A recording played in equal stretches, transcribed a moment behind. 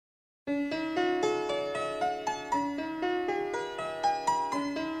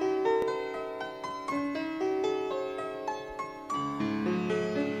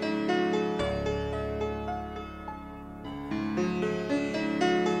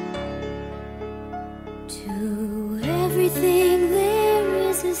everything there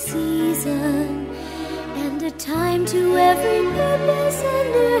is a season, and a time to every purpose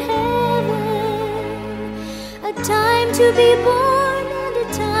under heaven. A time to be born and a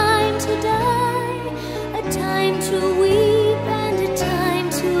time to die. A time to weep and a time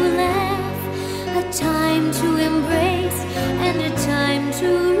to laugh. A time to embrace and a time to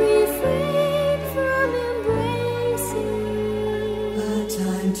refrain from embracing. A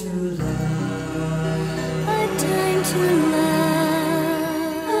time to love. A time to love.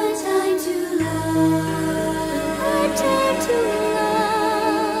 A time to love. A time to love.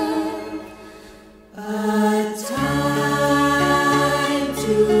 A time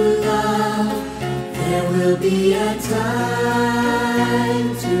to love. There will be a time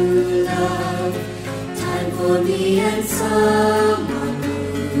to love. Time for me and someone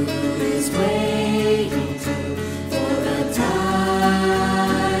who is waiting too, for a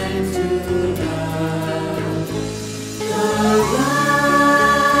time to love. The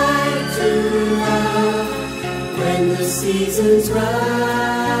right to love when the season's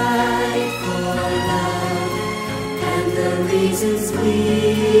right for love, and the reasons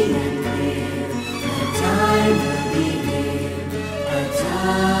clean and clear. A time will be here, a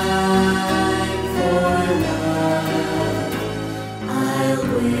time for love. I'll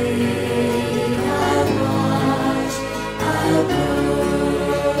wait, I'll watch, I'll go,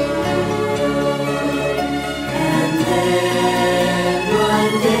 and then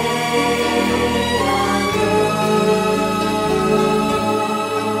one day I'll know.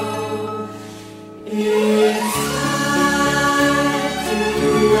 It's time to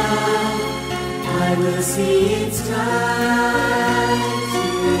love. I will see it's time to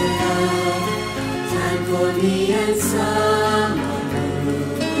love. Time for me and someone who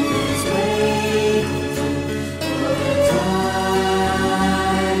is waiting for a time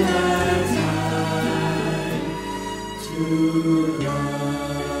to love.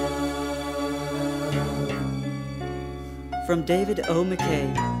 From David O. McKay.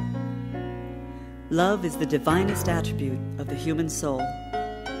 Love is the divinest attribute of the human soul.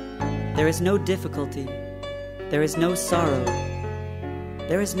 There is no difficulty, there is no sorrow,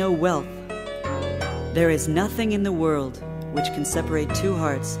 there is no wealth, there is nothing in the world which can separate two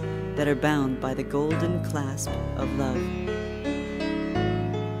hearts that are bound by the golden clasp of love.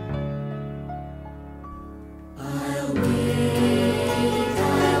 I'll wait,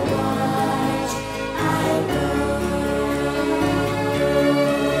 I'll watch, I'll go,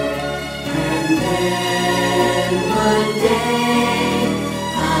 and then one day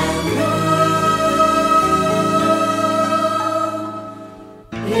I'll know.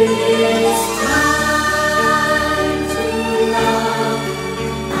 It's time to love.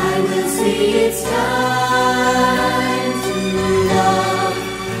 I will see it's time to love.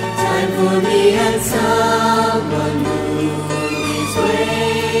 Time for me and someone who is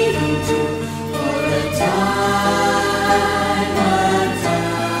waiting too, for a time to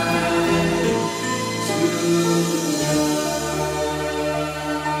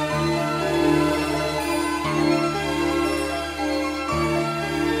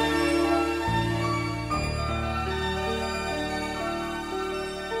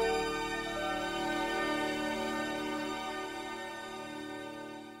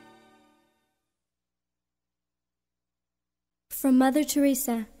From Mother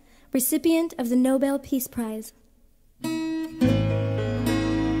Teresa, recipient of the Nobel Peace Prize.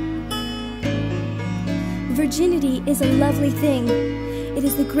 Virginity is a lovely thing. It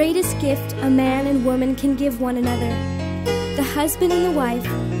is the greatest gift a man and woman can give one another. The husband and the wife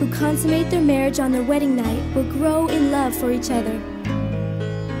who consummate their marriage on their wedding night will grow in love for each other.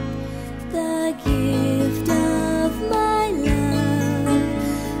 The gift of my love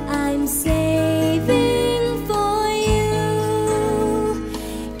I'm saving for you,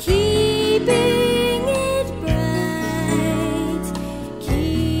 keeping it bright,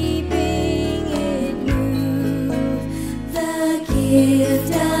 keeping it new. The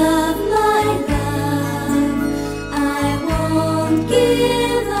gift of my love I won't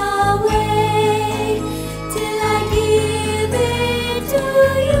give away till I give it to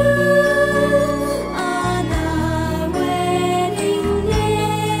you on our wedding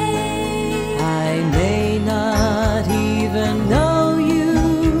day. I may not even know you,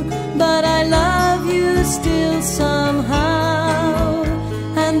 but I love you still somehow.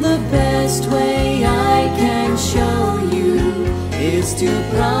 And the best way I can show you is to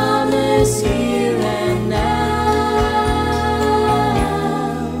promise here and now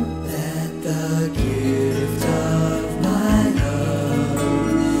that the gift of my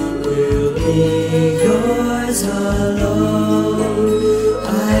love will be yours alone.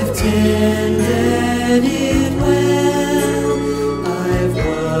 I've tended it well.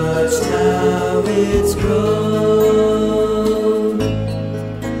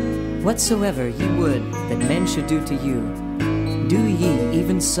 whatsoever ye would that men should do to you, do ye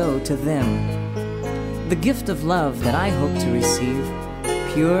even so to them. The gift of love that I hope to receive,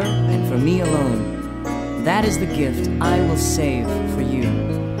 pure and for me alone, that is the gift I will save for you.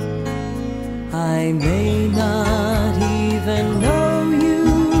 I may not even know you,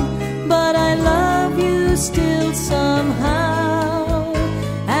 but I love you still somehow.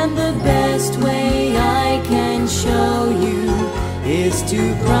 And the best way I can show you is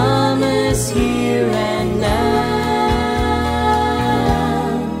to promise here and now.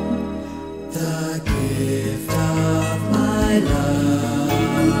 The gift of my love,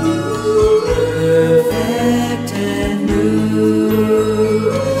 perfect and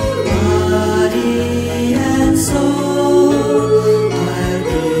new, body and soul, I'll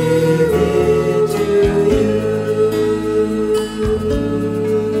give it to you.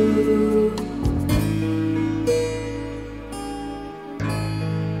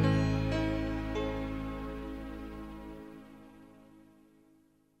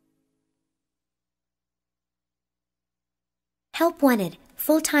 Help wanted,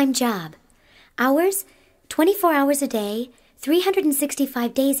 full-time job. Hours, 24 hours a day,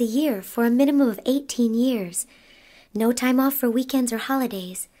 365 days a year for a minimum of 18 years. No time off for weekends or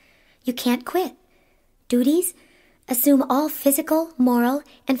holidays. You can't quit. Duties, assume all physical, moral,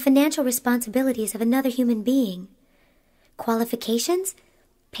 and financial responsibilities of another human being. Qualifications,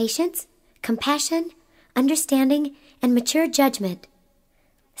 patience, compassion, understanding, and mature judgment.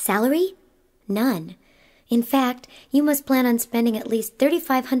 Salary, none. In fact, you must plan on spending at least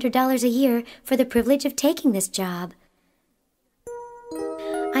 $3,500 a year for the privilege of taking this job.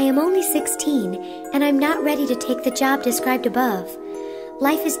 I am only 16, and I'm not ready to take the job described above.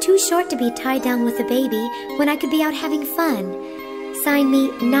 Life is too short to be tied down with a baby when I could be out having fun. Sign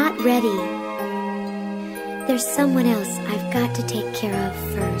me, not ready. There's someone else I've got to take care of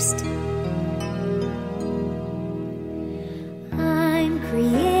first. I'm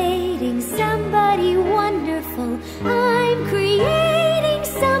creating somebody wonderful. I'm creating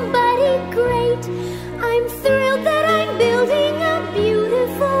somebody great. I'm thrilled that I'm building a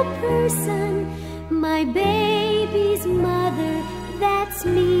beautiful person. My baby's mother, that's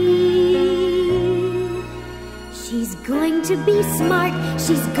me. She's going to be smart,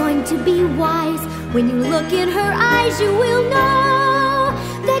 she's going to be wise. When you look in her eyes, you will know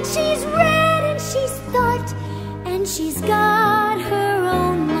that she's read and she's thought, and she's got her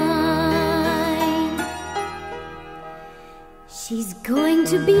own mind. She's going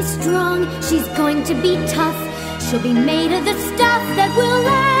to be strong, she's going to be tough. She'll be made of the stuff that will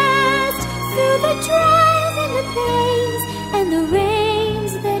last through the trials and the pains and the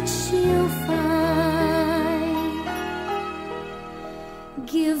rains that she'll find.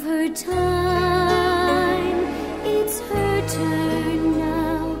 Give her time, it's her turn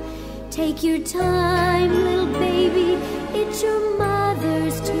now. Take your time, little baby, it's your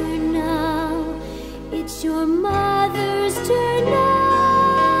mother's turn now. It's your mother's turn now.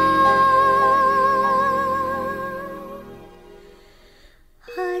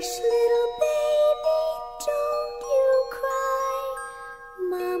 Hush, little baby, don't you cry.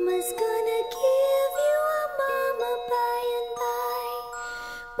 Mama's gonna give you a mama by and by.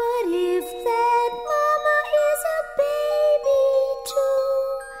 But if that mama is a baby too,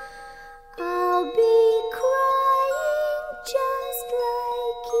 I'll be crying just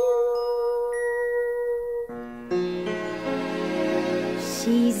like you.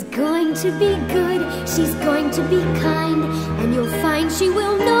 She's going to be good, she's going to be kind, and you'll find she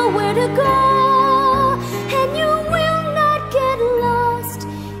will know where to go, and you will not get lost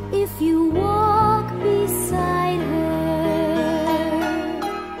if you walk beside her.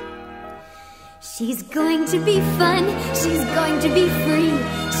 She's going to be fun, she's going to be free.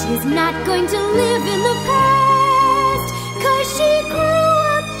 She's not going to live in the past, 'cause she grew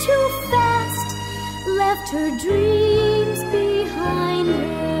up too fast, left her dreams behind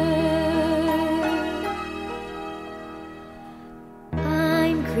her.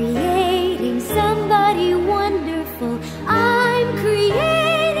 I'm creating somebody wonderful. I'm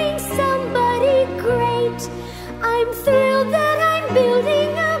creating somebody great. I'm thrilled that I'm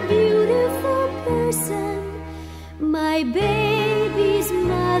building a beautiful person. My baby's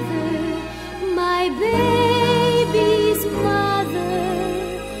mother, my baby's mother,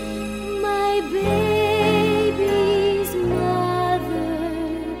 my baby's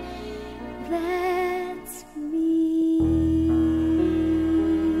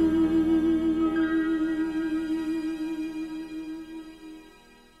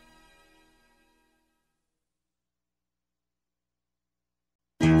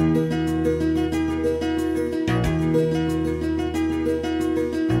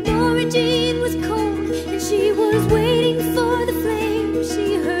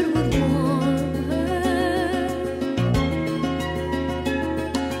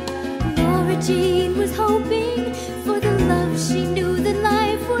Jean was hoping for the love she knew that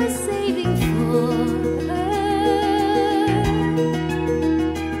life was saving for her.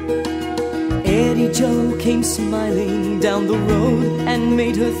 Eddie Joe came smiling down the road and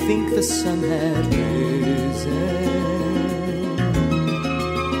made her think the sun had risen.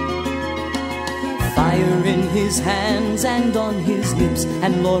 Fire in his hands and on his lips,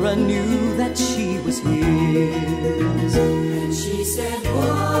 and Laura knew that she was his. And she said,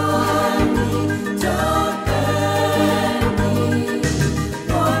 warm me, don't burn me,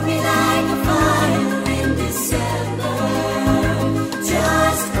 warm me like a fire in December.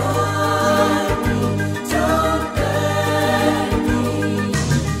 Just warm me, don't burn me,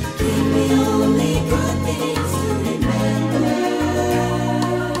 give me only good things to remember.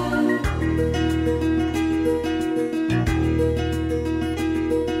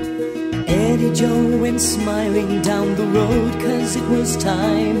 Eddie Joe went smiling down the road, 'cause it was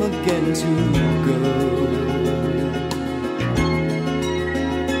time again to go.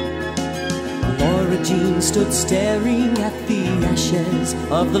 Laura Jean stood staring at the ashes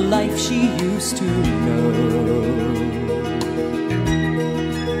of the life she used to know.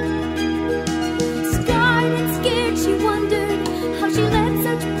 Scarred and scared, she wondered how she let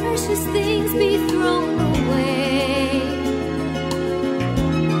such precious things be thrown away.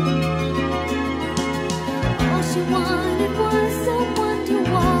 All she wanted was someone to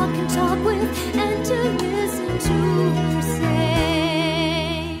walk and talk with and to listen to her say,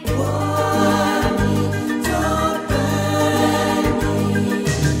 Warm me, don't burn me,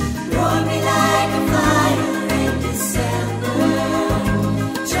 warm me like a fire in December.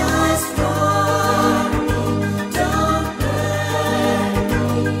 Just warm me, don't burn me,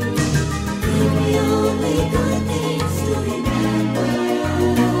 give me only good things to remember.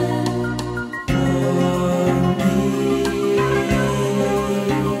 Warm me,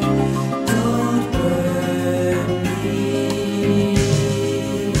 don't burn me.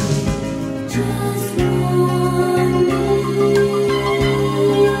 Just warm me,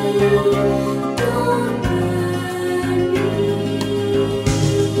 don't burn me.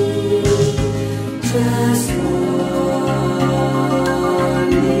 Just warm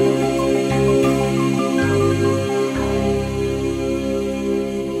me.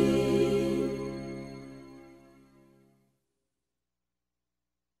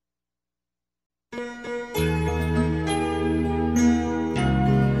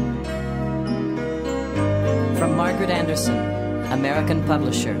 From Margaret Anderson, American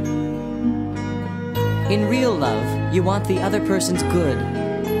publisher. In real love, you want the other person's good.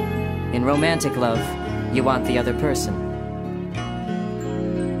 In romantic love, you want the other person.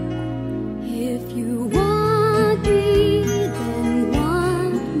 if you want me, then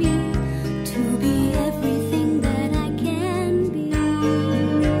want me to be everything that I can be.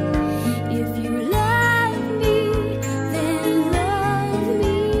 If you love me, then love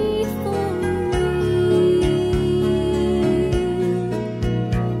me for real.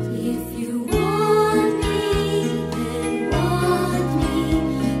 If you want me, then want me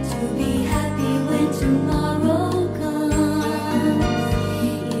to be happy when tomorrow comes.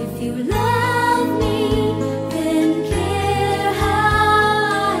 If you love me, then care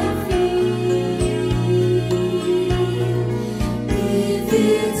how I feel. If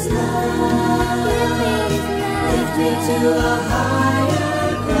it's love, lift me to a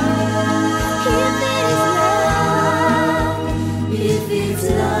higher ground. If it's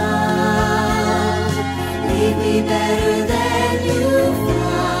love, leave me better than you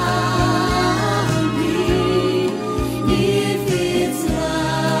found me. If it's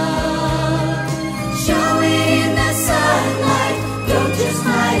love, show it in the sunlight, don't just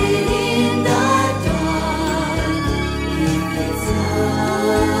hide it in the dark. If it's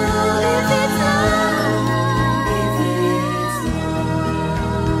love, if it's love, if it's love.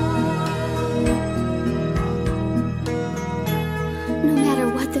 No matter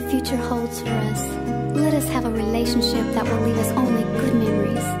what the future holds for us, let us have a relationship that will leave us only good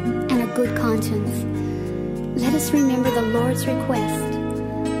memories and a good conscience. Let us remember the Lord's request,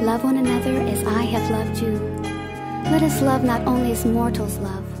 love one another as I have loved you. Let us love not only as mortals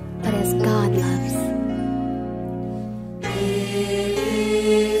love, but as God loves.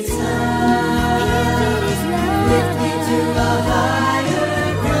 It's love, lift me to a higher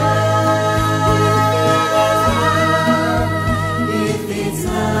ground. If it's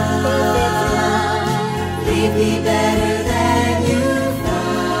love, leave me better than you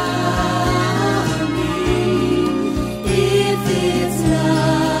found me. If it's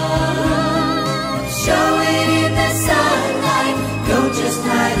love, show it in the sunlight, don't just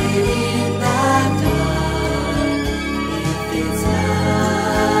hide it in the dark. If it's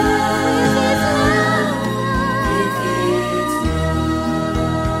love,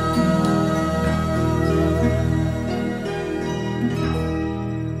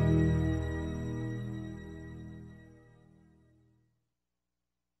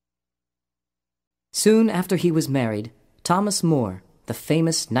 Soon after he was married, Thomas Moore, the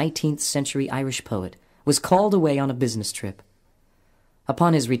famous 19th century Irish poet, was called away on a business trip.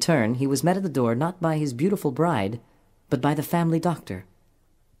 Upon his return, he was met at the door not by his beautiful bride, but by the family doctor.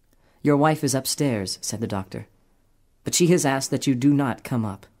 "Your wife is upstairs," said the doctor, "but she has asked that you do not come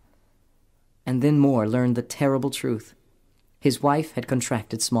up." And then Moore learned the terrible truth. His wife had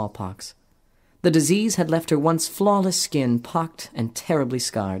contracted smallpox. The disease had left her once flawless skin pocked and terribly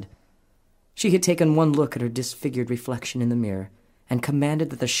scarred. She had taken one look at her disfigured reflection in the mirror and commanded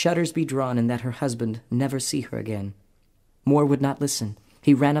that the shutters be drawn and that her husband never see her again. Moore would not listen.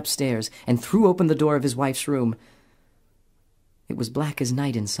 He ran upstairs and threw open the door of his wife's room. It was black as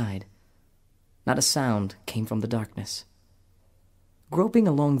night inside. Not a sound came from the darkness. Groping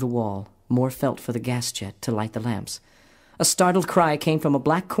along the wall, Moore felt for the gas jet to light the lamps. A startled cry came from a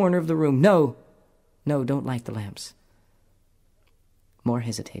black corner of the room. "No, no, don't light the lamps." Moore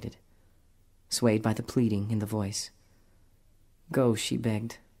hesitated, swayed by the pleading in the voice. "Go," she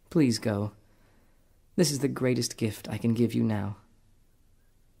begged. "Please go. This is the greatest gift I can give you now."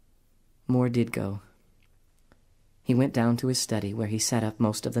 Moore did go. He went down to his study, where he sat up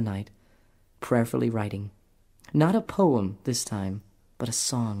most of the night, prayerfully writing. Not a poem this time, but a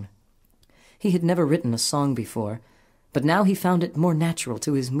song. He had never written a song before, but now he found it more natural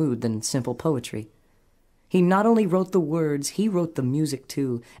to his mood than simple poetry. He not only wrote the words, he wrote the music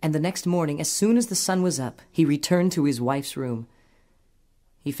too, and the next morning, as soon as the sun was up, he returned to his wife's room.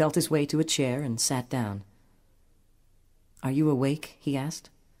 He felt his way to a chair and sat down. "Are you awake?" he asked.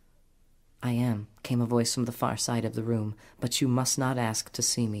 "I am," came a voice from the far side of the room, "but you must not ask to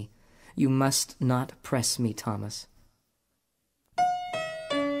see me. You must not press me, Thomas."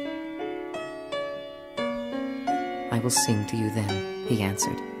 "I will sing to you then," he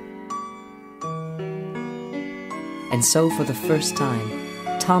answered. And so for the first time,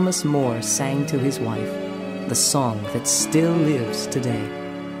 Thomas Moore sang to his wife the song that still lives today.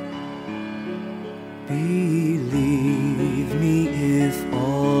 Believe me if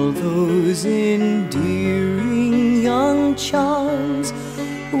all those endearing young charms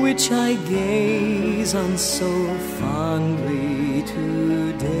which I gaze on so fondly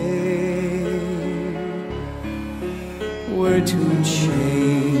today were to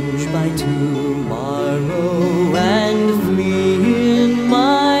change by tomorrow and flee in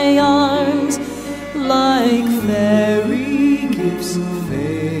my arms like fairy gifts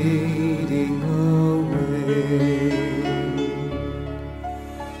fading away.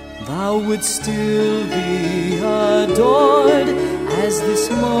 Thou wouldst still be adored as this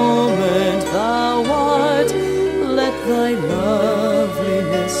moment thou art. Let thy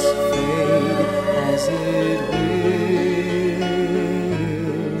loveliness fade as it will,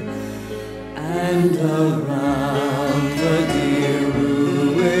 and around the dear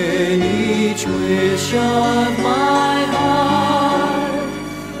ruin each wish of my heart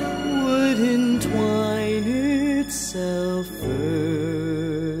would entwine itself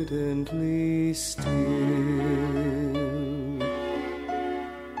verdantly still.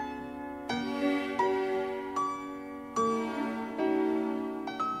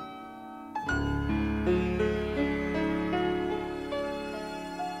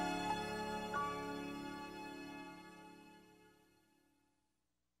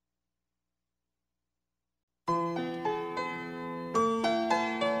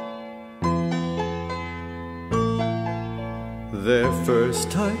 Their first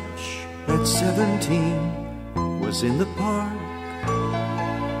touch at 17 was in the park,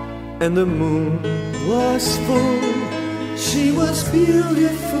 and the moon was full. She was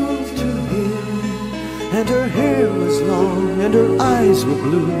beautiful to him, and her hair was long, and her eyes were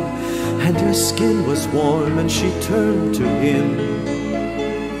blue, and her skin was warm, and she turned to him.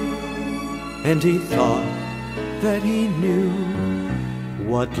 And he thought that he knew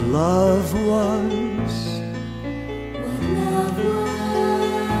what love was.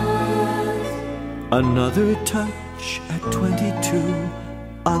 Another touch at 22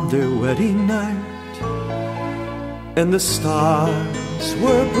 on their wedding night, and the stars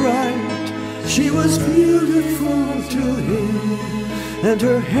were bright. She was beautiful to him, and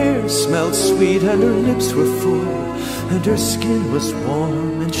her hair smelled sweet, and her lips were full, and her skin was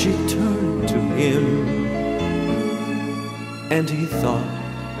warm, and she turned to him. And he thought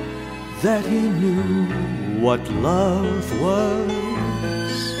that he knew what love was.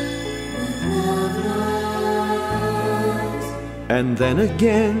 And then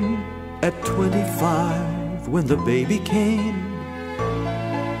again at 25 when the baby came,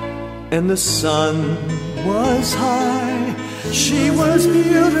 and the sun was high. She was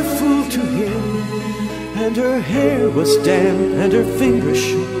beautiful to him, and her hair was damp, and her fingers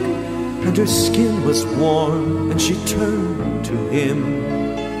shook, and her skin was warm, and she turned to him,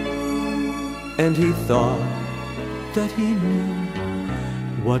 and he thought that he knew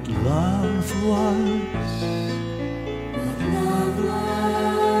what love was. What love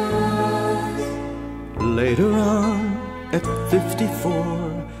was. Later on, at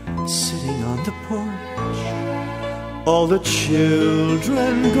 54, sitting on the porch, all the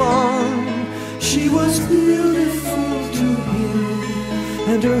children gone, she was beautiful to him,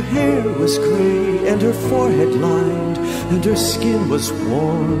 and her hair was gray, and her forehead lined, and her skin was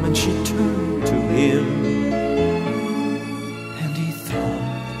warm, and she turned to him, and he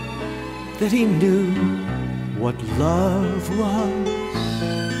thought that he knew what love was.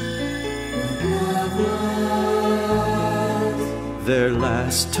 What love was. Their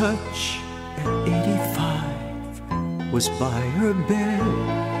last touch at 85 was by her bed,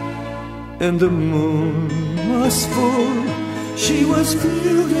 and the moon was full. She was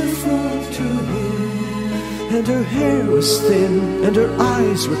beautiful to him, and her hair was thin, and her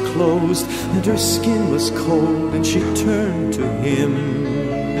eyes were closed, and her skin was cold, and she turned to him,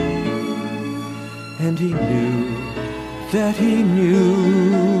 and he knew that he knew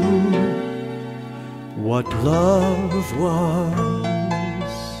what love was.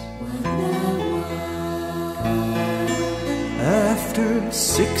 What love was. After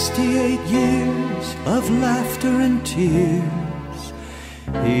 68 years of laughter and tears,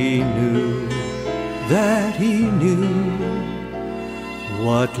 he knew that he knew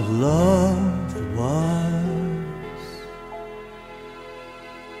what love was.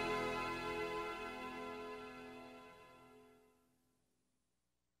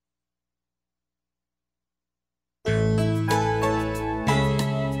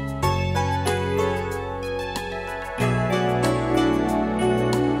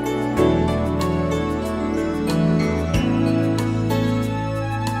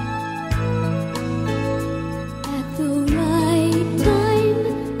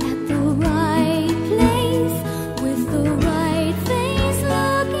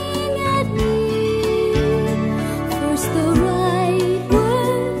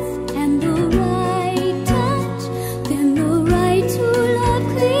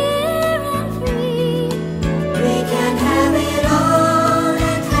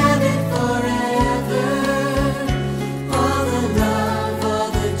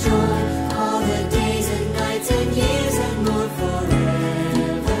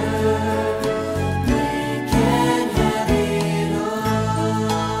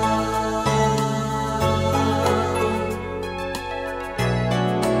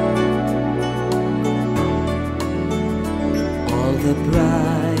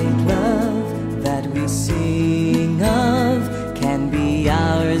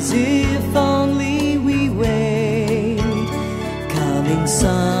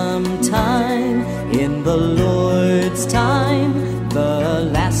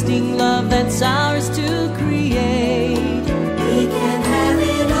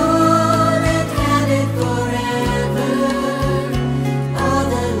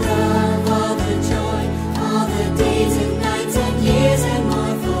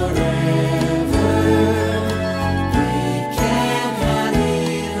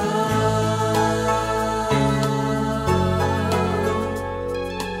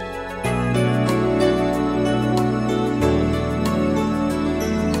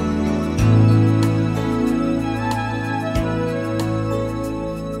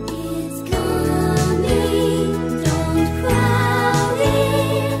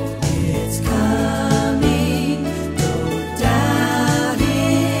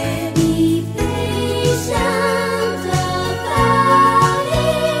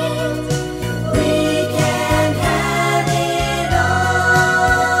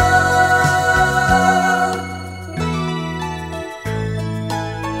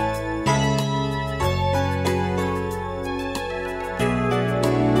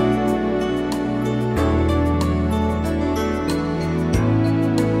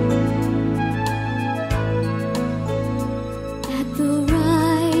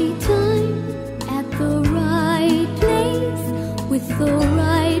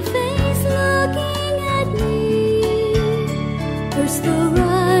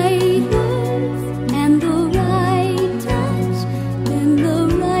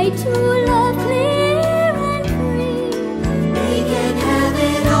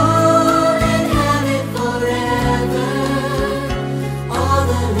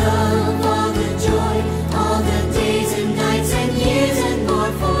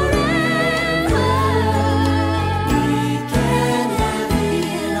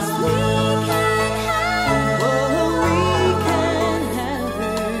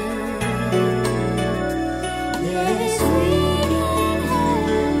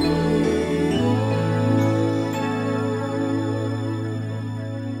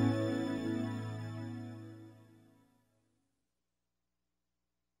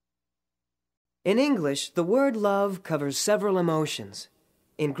 In English, the word love covers several emotions.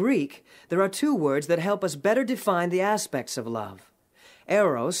 In Greek, there are two words that help us better define the aspects of love.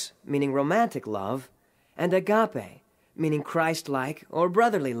 Eros, meaning romantic love, and agape, meaning Christ-like or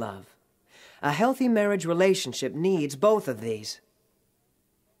brotherly love. A healthy marriage relationship needs both of these.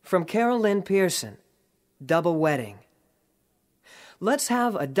 From Lynn Pearson, Double Wedding. Let's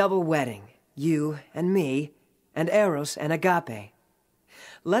have a double wedding, you and me, and Eros and agape.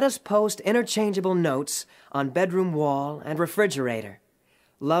 Let us post interchangeable notes on bedroom wall and refrigerator.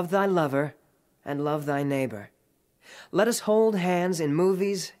 Love thy lover and love thy neighbor. Let us hold hands in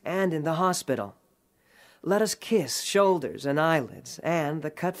movies and in the hospital. Let us kiss shoulders and eyelids and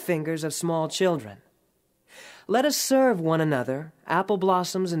the cut fingers of small children. Let us serve one another apple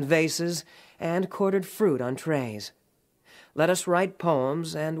blossoms in vases and quartered fruit on trays. Let us write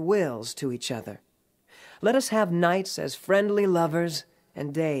poems and wills to each other. Let us have nights as friendly lovers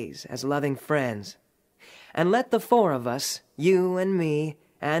and days as loving friends. And let the four of us, you and me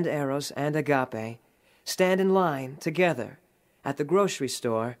and Eros and agape, stand in line together at the grocery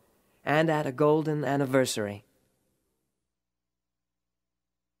store and at a golden anniversary.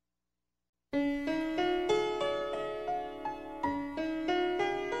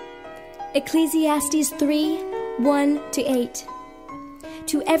 Ecclesiastes 3:1-8.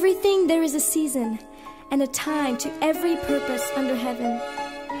 To everything there is a season, and a time to every purpose under heaven.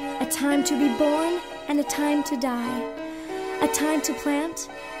 A time to be born, and a time to die. A time to plant,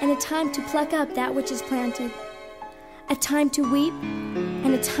 and a time to pluck up that which is planted. A time to weep,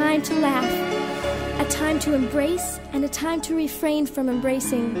 and a time to laugh. A time to embrace, and a time to refrain from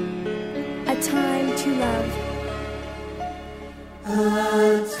embracing. A time to love.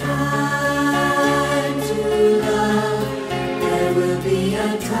 A time to love. There will be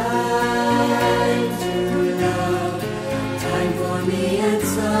a time to love. Time for me and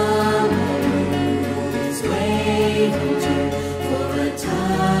someone who is waiting for a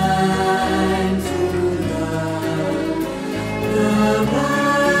time to love. The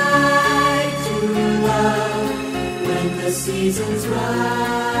right to love when the season's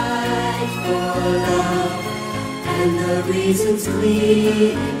right for love. And the reason's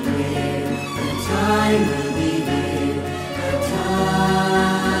clear and clear, the time will